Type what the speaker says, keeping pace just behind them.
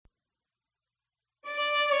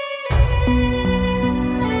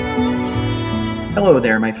Hello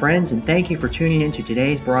there, my friends, and thank you for tuning in to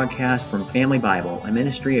today's broadcast from Family Bible, a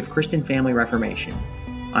ministry of Christian Family Reformation.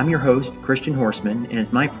 I'm your host, Christian Horseman, and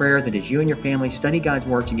it's my prayer that as you and your family study God's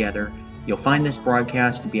Word together, you'll find this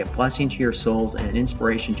broadcast to be a blessing to your souls and an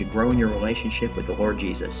inspiration to grow in your relationship with the Lord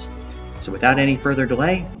Jesus. So without any further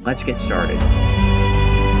delay, let's get started.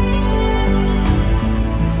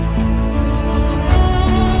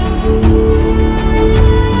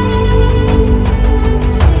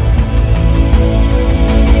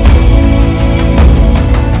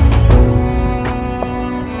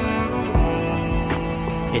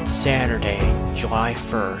 It's Saturday, July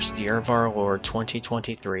 1st, the year of our Lord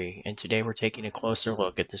 2023, and today we're taking a closer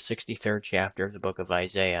look at the 63rd chapter of the book of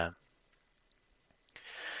Isaiah.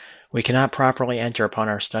 We cannot properly enter upon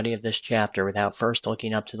our study of this chapter without first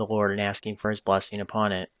looking up to the Lord and asking for His blessing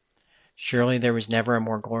upon it. Surely there was never a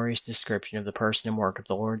more glorious description of the person and work of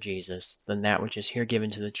the Lord Jesus than that which is here given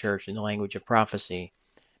to the church in the language of prophecy,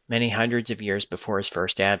 many hundreds of years before His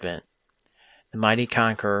first advent. The mighty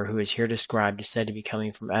conqueror who is here described is said to be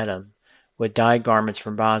coming from Edom, with dyed garments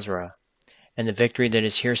from Basra, and the victory that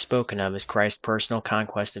is here spoken of is Christ's personal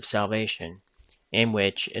conquest of salvation, in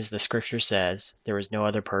which, as the Scripture says, there is no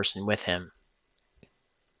other person with Him.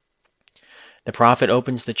 The prophet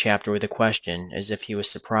opens the chapter with a question, as if he was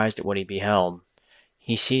surprised at what he beheld.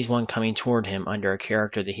 He sees one coming toward him under a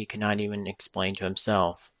character that he cannot even explain to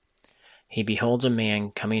himself. He beholds a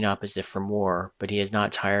man coming up as if from war, but he is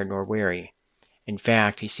not tired nor weary. In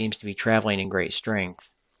fact, he seems to be traveling in great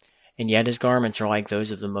strength. And yet his garments are like those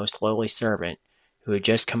of the most lowly servant, who had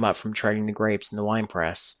just come up from treading the grapes in the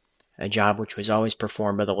winepress, a job which was always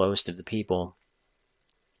performed by the lowest of the people.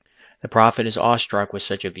 The prophet is awestruck with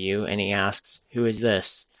such a view, and he asks, "Who is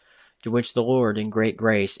this?" To which the Lord, in great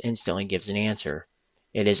grace, instantly gives an answer.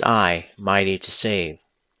 "It is I, mighty to save."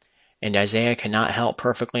 And Isaiah cannot help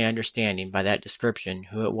perfectly understanding by that description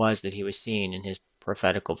who it was that he was seeing in his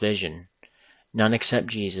prophetical vision. None except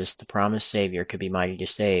Jesus, the promised Savior, could be mighty to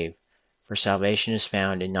save, for salvation is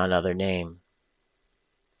found in none other name.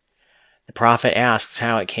 The prophet asks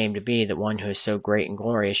how it came to be that one who is so great and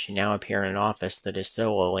glorious should now appear in an office that is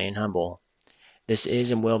so lowly and humble. This is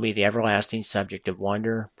and will be the everlasting subject of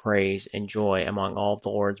wonder, praise, and joy among all the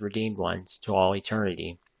Lord's redeemed ones to all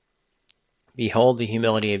eternity. Behold the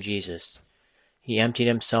humility of Jesus. He emptied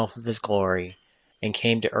Himself of His glory and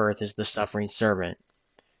came to earth as the suffering servant.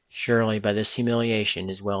 Surely by this humiliation,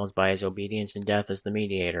 as well as by His obedience and death as the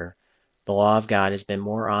mediator, the law of God has been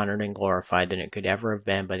more honored and glorified than it could ever have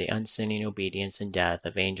been by the unsinning obedience and death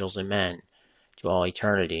of angels and men to all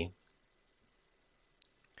eternity.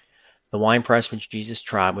 The winepress which Jesus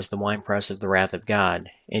trod was the winepress of the wrath of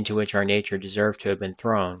God, into which our nature deserved to have been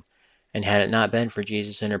thrown, and had it not been for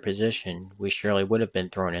Jesus' interposition, we surely would have been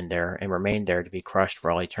thrown in there and remained there to be crushed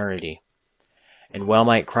for all eternity. And well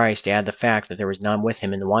might Christ add the fact that there was none with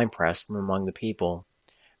Him in the winepress from among the people.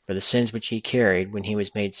 For the sins which He carried when He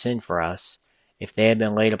was made sin for us, if they had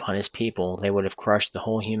been laid upon His people, they would have crushed the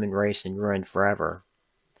whole human race and ruined forever.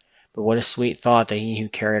 But what a sweet thought that He who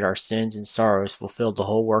carried our sins and sorrows fulfilled the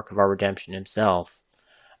whole work of our redemption Himself.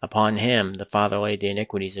 Upon Him the Father laid the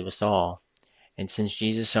iniquities of us all. And since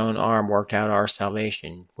Jesus' own arm worked out our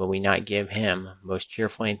salvation, will we not give Him, most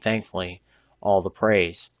cheerfully and thankfully, all the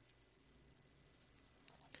praise?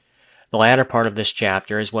 The latter part of this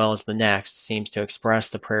chapter, as well as the next, seems to express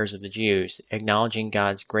the prayers of the Jews, acknowledging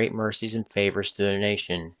God's great mercies and favors to their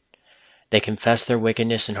nation. They confess their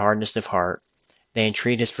wickedness and hardness of heart. They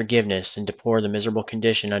entreat His forgiveness and deplore the miserable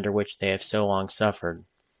condition under which they have so long suffered.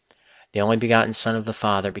 The only begotten Son of the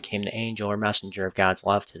Father became the angel or messenger of God's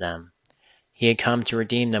love to them. He had come to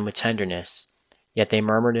redeem them with tenderness, yet they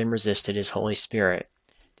murmured and resisted His Holy Spirit,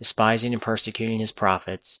 despising and persecuting His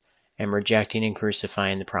prophets, and rejecting and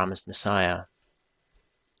crucifying the promised Messiah.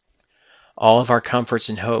 All of our comforts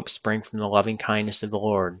and hopes spring from the loving kindness of the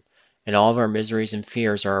Lord, and all of our miseries and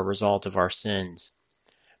fears are a result of our sins.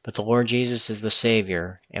 But the Lord Jesus is the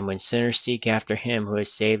Savior, and when sinners seek after Him who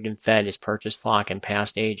has saved and fed His purchased flock in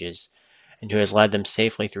past ages, and who has led them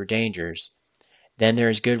safely through dangers, then there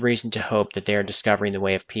is good reason to hope that they are discovering the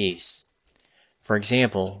way of peace. For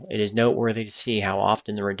example, it is noteworthy to see how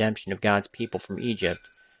often the redemption of God's people from Egypt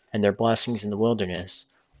and their blessings in the wilderness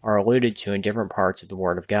are alluded to in different parts of the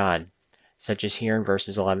Word of God, such as here in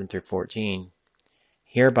verses 11 through 14.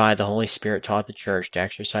 Hereby the Holy Spirit taught the church to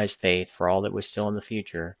exercise faith for all that was still in the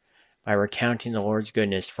future, by recounting the Lord's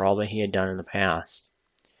goodness for all that He had done in the past.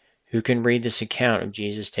 Who can read this account of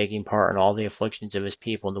Jesus taking part in all the afflictions of His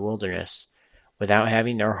people in the wilderness, without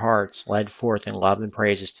having their hearts led forth in love and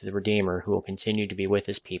praises to the Redeemer who will continue to be with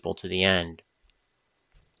His people to the end?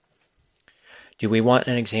 Do we want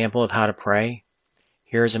an example of how to pray?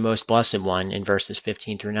 Here is a most blessed one in verses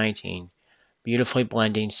 15 through 19, beautifully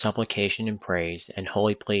blending supplication and praise, and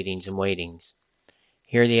holy pleadings and waitings.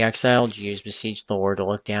 Here the exiled Jews beseech the Lord to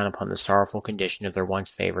look down upon the sorrowful condition of their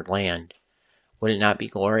once favored land. Would it not be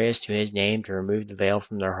glorious to his name to remove the veil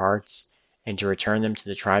from their hearts, and to return them to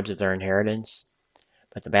the tribes of their inheritance?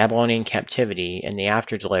 But the Babylonian captivity and the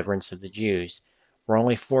after deliverance of the Jews were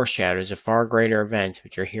only foreshadows of far greater events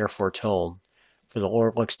which are here foretold, for the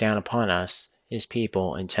Lord looks down upon us, his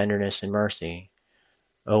people, in tenderness and mercy.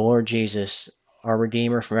 O Lord Jesus, our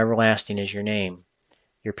Redeemer from everlasting is your name.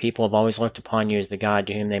 Your people have always looked upon you as the God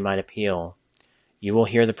to whom they might appeal. You will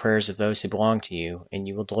hear the prayers of those who belong to you, and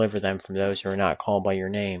you will deliver them from those who are not called by your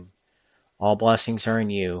name. All blessings are in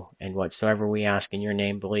you, and whatsoever we ask in your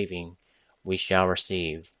name believing, we shall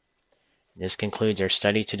receive. This concludes our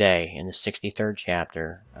study today in the 63rd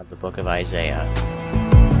chapter of the book of Isaiah.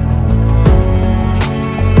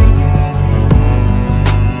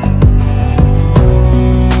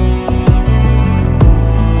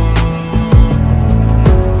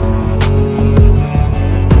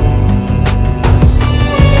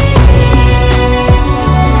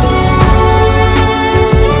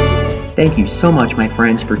 Thank you so much, my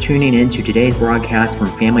friends, for tuning in to today's broadcast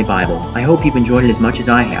from Family Bible. I hope you've enjoyed it as much as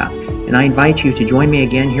I have, and I invite you to join me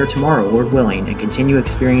again here tomorrow, Lord willing, and continue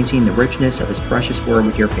experiencing the richness of His precious Word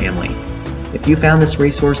with your family. If you found this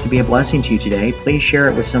resource to be a blessing to you today, please share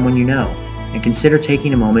it with someone you know, and consider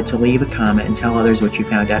taking a moment to leave a comment and tell others what you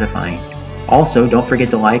found edifying. Also, don't forget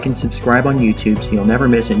to like and subscribe on YouTube so you'll never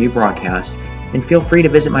miss a new broadcast. And feel free to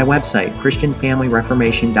visit my website,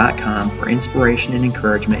 ChristianFamilyReformation.com, for inspiration and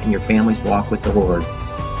encouragement in your family's walk with the Lord.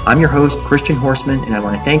 I'm your host, Christian Horseman, and I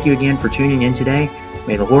want to thank you again for tuning in today.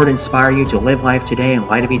 May the Lord inspire you to live life today in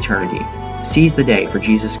light of eternity. Seize the day for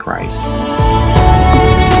Jesus Christ.